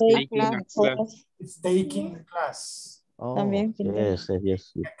taking a class. It's taking the class. Oh, También. yes,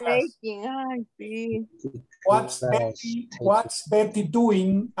 yes. Class. Ay, sí. What's Betty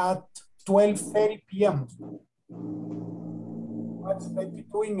doing at 12:30 p.m.? What's Betty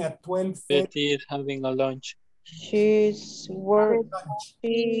doing at 12:30? Betty is having a lunch. She's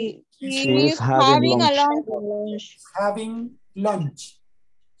working. She's having lunch. Having lunch.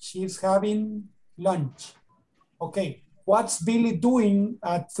 She's having lunch. Okay. What's Billy doing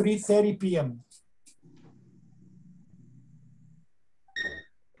at 3:30 p.m.?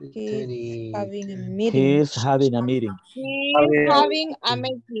 He's having a meeting. He's having a meeting. He's having a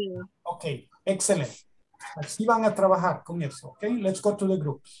meeting. Okay, excellent. Así van a trabajar con eso. Okay, let's go to the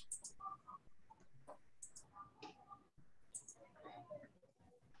groups.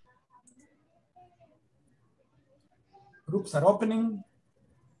 Groups are opening.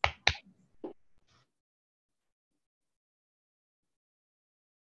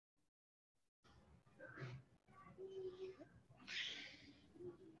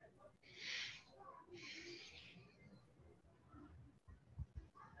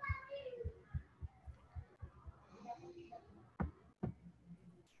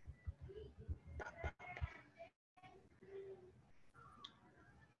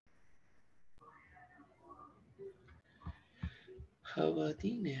 How about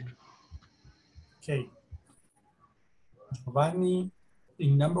dinner? Okay. Giovanni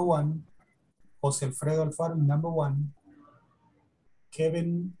in number 1. Jose Alfredo Alfaro in number 1.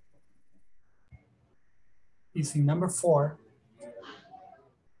 Kevin is in number 4.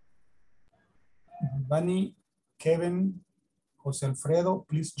 Giovanni, Kevin, Jose Alfredo,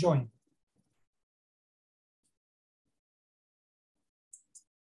 please join.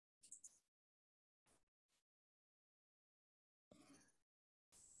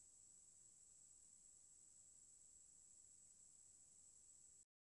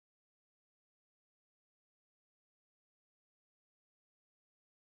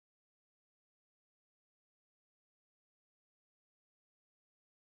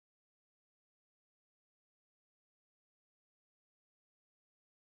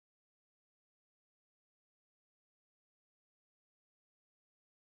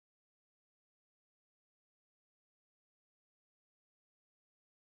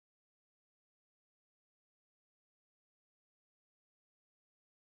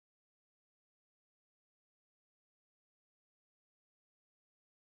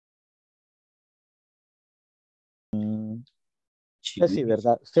 Ceci,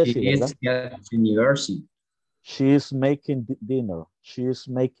 ¿verdad? Ceci, ¿verdad? At university. She's making dinner. She's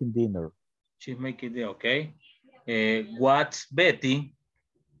making dinner. She's making dinner, okay. What's Betty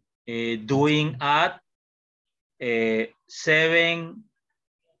doing at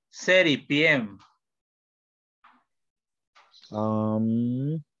 7:30 p.m.?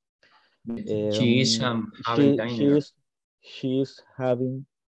 She's having dinner. She's having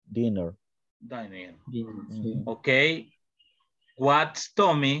dinner. Dining. Okay. What's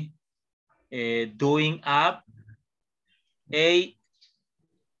Tommy doing up 8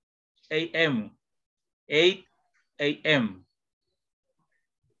 a.m. 8 a.m.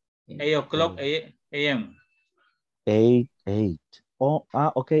 8 o'clock a.m. 8. Oh,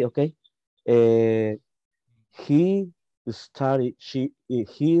 okay. He's starting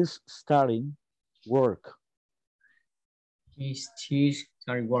work. She's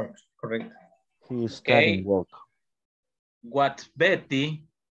starting work, correct. He's starting work. What's Betty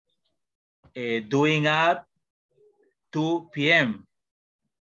doing at 2 p.m.?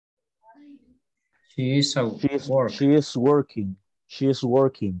 She is working. She's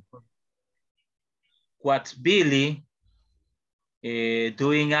working. What's Billy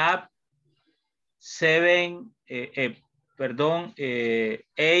doing up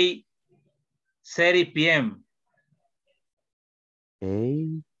 8:30 p.m.?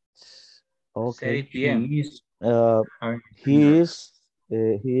 8. Okay. 30 p.m. He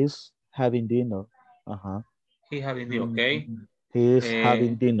is having dinner. He having dinner, okay. He is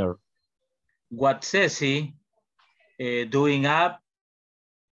having dinner. What Ceci doing up?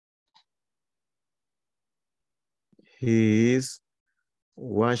 He is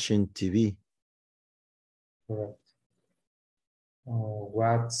watching TV. Correct.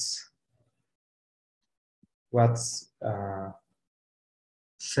 What's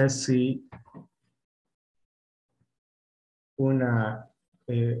Ceci 1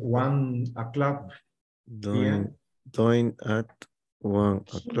 o'clock Doing at 1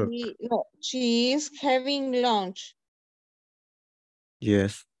 o'clock. She is having lunch.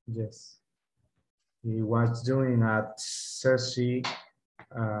 Yes. He was doing at Ceci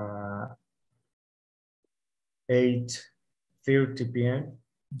 8:30 p.m.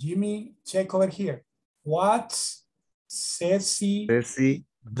 Jimmy, check over here. What's Ceci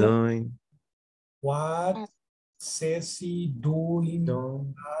doing? What Ceci doing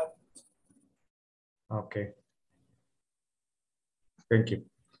at? Okay. Thank you.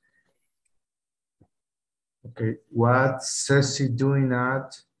 Okay, what's Ceci doing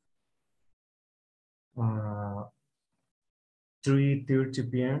at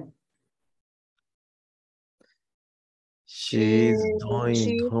 3:30 p.m.? She's doing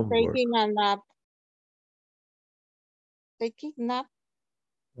She's homework. taking a nap. Taking nap.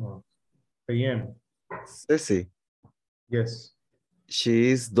 PM. Ceci, Yes.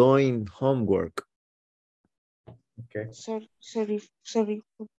 she's doing homework. Okay. Sorry.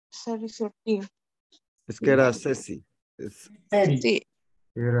 Es que era Ceci. Sí.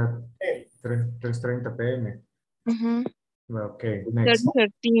 Era 3:30 p.m. Okay, next.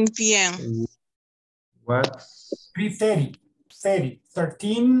 13 p.m. What's 3:30.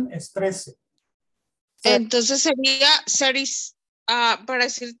 13 es 13. Entonces sería series, para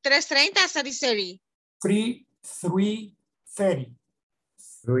decir 3:30, serie. 3:30.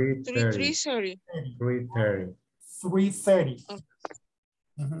 3:30. 3:30. 3:30.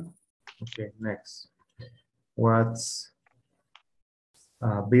 Okay, next. What's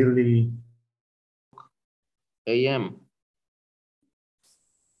Billy AM.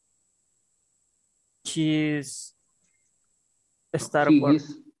 She's Star He Wars.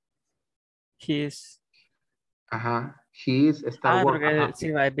 is. He's. Ajá. He is Star Wars. Porque Ajá.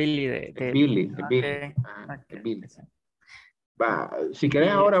 sí va Billy Billy. Okay. Ajá, Okay. Billy. Va, si querés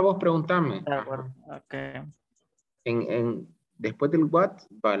ahora vos preguntame. Okay. Después del what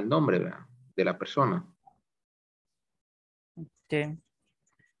va el nombre, ¿verdad? De la persona. Okay.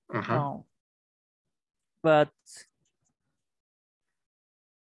 Ajá. But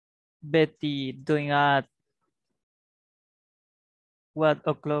Betty doing at what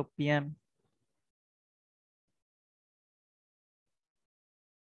o'clock p.m.?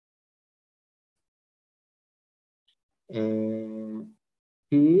 He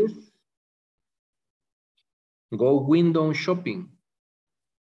is go window shopping.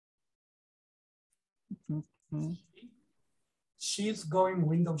 She's going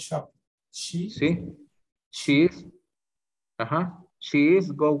window shopping. Sí. She is. Ajá. She is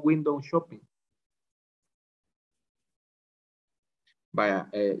go window shopping. Vaya.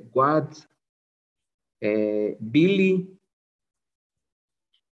 What Billy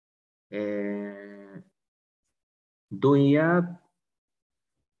doing at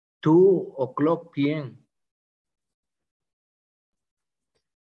 2 o'clock p.m.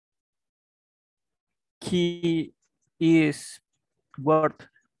 He is work.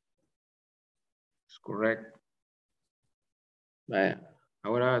 It's correct. Vaya.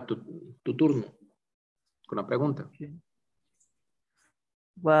 Ahora tu turno con la pregunta.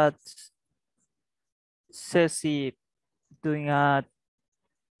 What Ceci doing at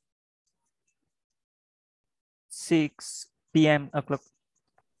 6 p.m. o'clock?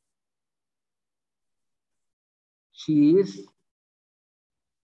 She is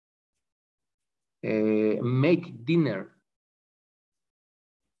make dinner.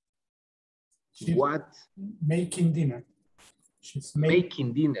 She's What? Making dinner. She's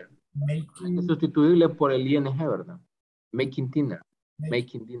Making dinner. Hay que sustituirle por el ing, ¿verdad? Making dinner.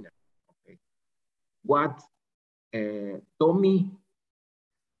 Making dinner. Okay. What Tommy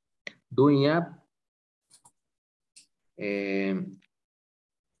doing at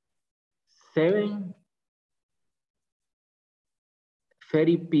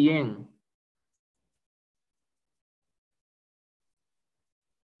 7:30 p.m.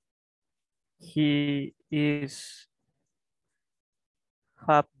 He is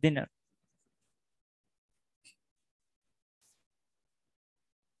have dinner.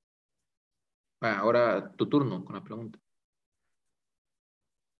 Ahora tu turno con la pregunta.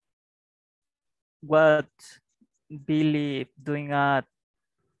 What Billy doing at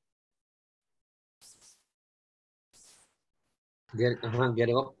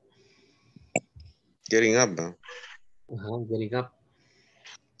Getting up. Getting up, ¿no? Getting up.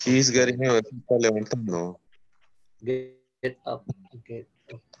 He's getting up, está levantando. Get up. Get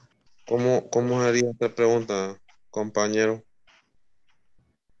up. ¿Cómo haría esta pregunta, compañero?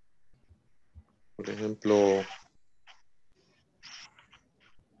 Por ejemplo,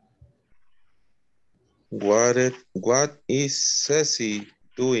 what is Ceci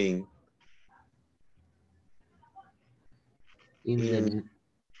doing In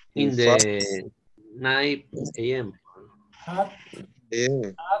the 9 a.m.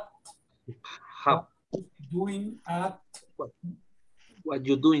 Doing at What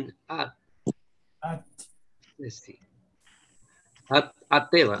you doing at? At. Let's see. At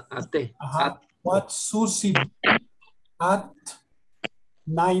va. At. What Susie at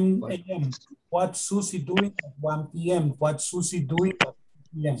 9 a.m. What Susie doing at 1 p.m. What Susie doing at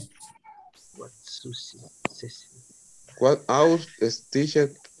 2 p.m. What Susie? What hours is teacher?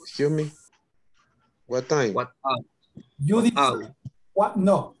 Excuse me. What time? What hour? You dice, what?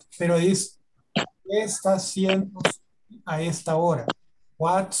 No, pero es ¿qué está haciendo a esta hora?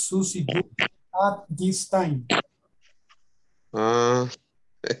 What Susie do at this time?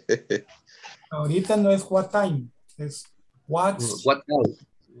 Ahorita no es what time, es what's what hour?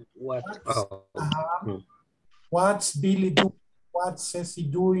 What hour? What's Billy doing? What's Ceci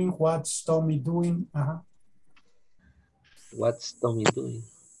doing? What's Tommy doing? What's Tommy doing?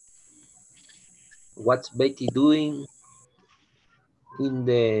 What's Betty doing in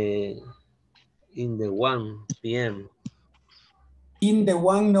the 1 p.m.? In the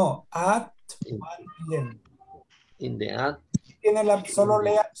 1 no, at 1 p.m. In the at. Tiene solo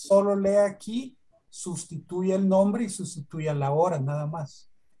lea aquí, sustituye el nombre y sustituye la hora, nada más.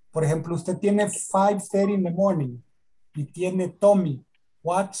 Por ejemplo, usted tiene 5:30 in the morning y tiene Tommy.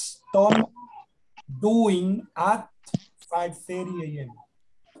 What's Tommy doing at 5:30 a.m.?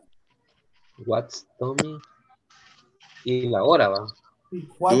 What's Tommy? Y la hora va.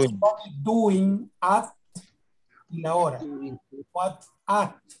 What's Tommy doing at y la hora. What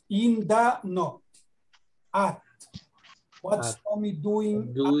at in the no. At. What's Tommy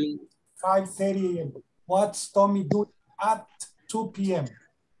doing at 5:30 a.m.? What's Tommy doing at 2 p.m.?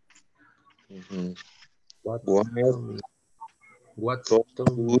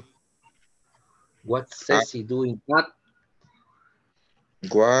 What's Ceci doing at?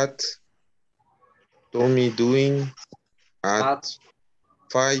 What Tommy doing at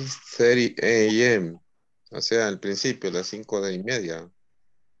 5:30 a.m. O sea, al principio, las 5:30.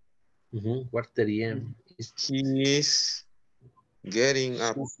 What 30 a.m. He is getting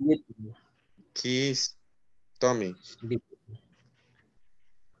up. He's Tommy.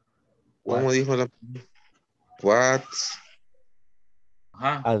 ¿Cómo dijo la? What?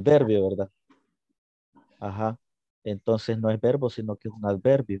 Adverbio, ¿verdad? Ajá. Entonces no es verbo, sino que es un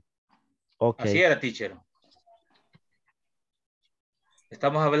adverbio. Okay. Así era, teacher.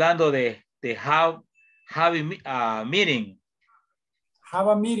 Estamos hablando de have a meeting. Have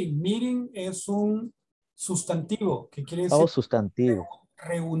a meeting. Meeting es un sustantivo que quiere decir sustantivo.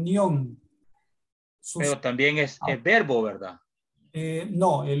 Reunión. Pero también es verbo, ¿verdad?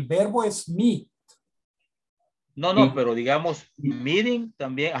 No, el verbo es meet. No, pero digamos meeting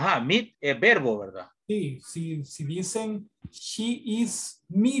también. Meet es verbo, ¿verdad? Sí, si dicen she is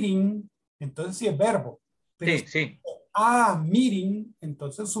meeting, entonces sí es verbo. Pero sí. Meeting,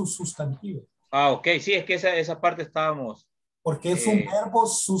 entonces es un sustantivo. Ok, sí, es que esa parte estábamos. Porque es un verbo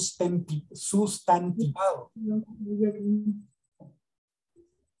sustantivado.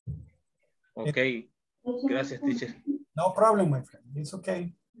 Ok, gracias, teacher. No problem, my friend. It's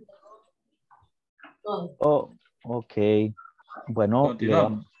okay. Oh, ok. Bueno,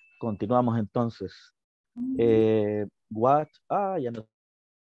 continuamos entonces. What? Ya no.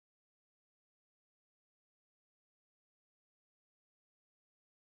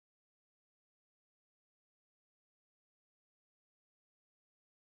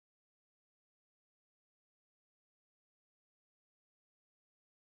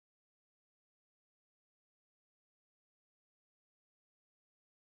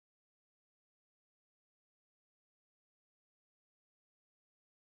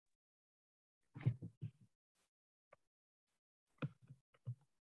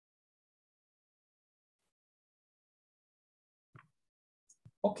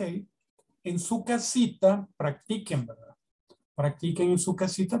 Ok, en su casita practiquen, ¿verdad? Practiquen en su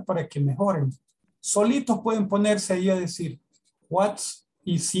casita para que mejoren. Solitos pueden ponerse ahí a decir what's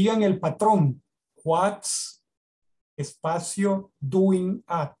y sigan el patrón. What's espacio doing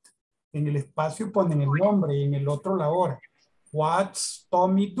at. En el espacio ponen el nombre y en el otro la hora. What's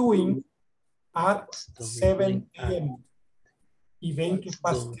Tommy doing at 7 a.m. Y ven que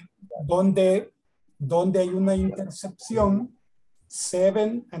pasa donde hay una intercepción.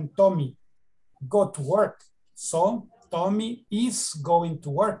 7 and Tommy go to work. So Tommy is going to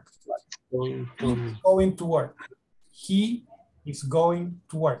work. Going to work. He is going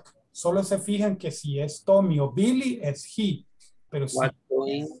to work. Solo se fijan que si es Tommy o Billy es he. Pero si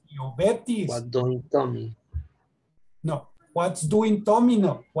o Betty es... What doing Tommy? No. What's doing Tommy?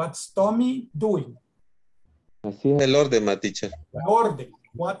 No. What's Tommy doing? Así es el orden, teacher. El orden.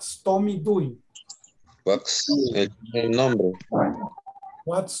 What's Tommy doing? What's el nombre.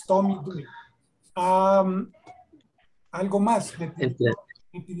 What's Tommy doing? Algo más.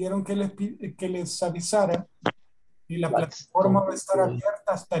 Me pidieron que les avisara y la plataforma va a estar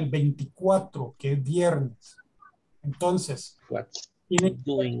abierta hasta el 24, que es viernes. Entonces, tienen que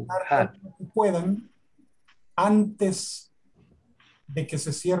terminar lo que puedan antes de que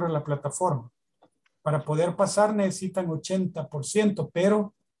se cierre la plataforma. Para poder pasar necesitan 80%,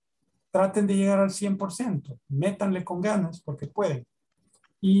 pero traten de llegar al 100%. Métanle con ganas porque pueden.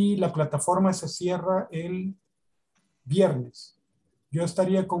 Y la plataforma se cierra el viernes. Yo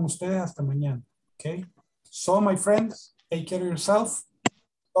estaría con ustedes hasta mañana. Okay? So, my friends, take care of yourself.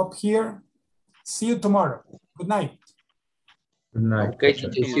 Stop here. See you tomorrow. Good night. Good night. Okay,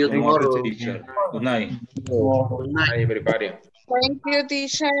 teacher. See you tomorrow. Good night. Good night, everybody. Thank you,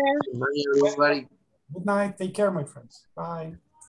 teacher. Good night, everybody. Good night. Take care, my friends. Bye.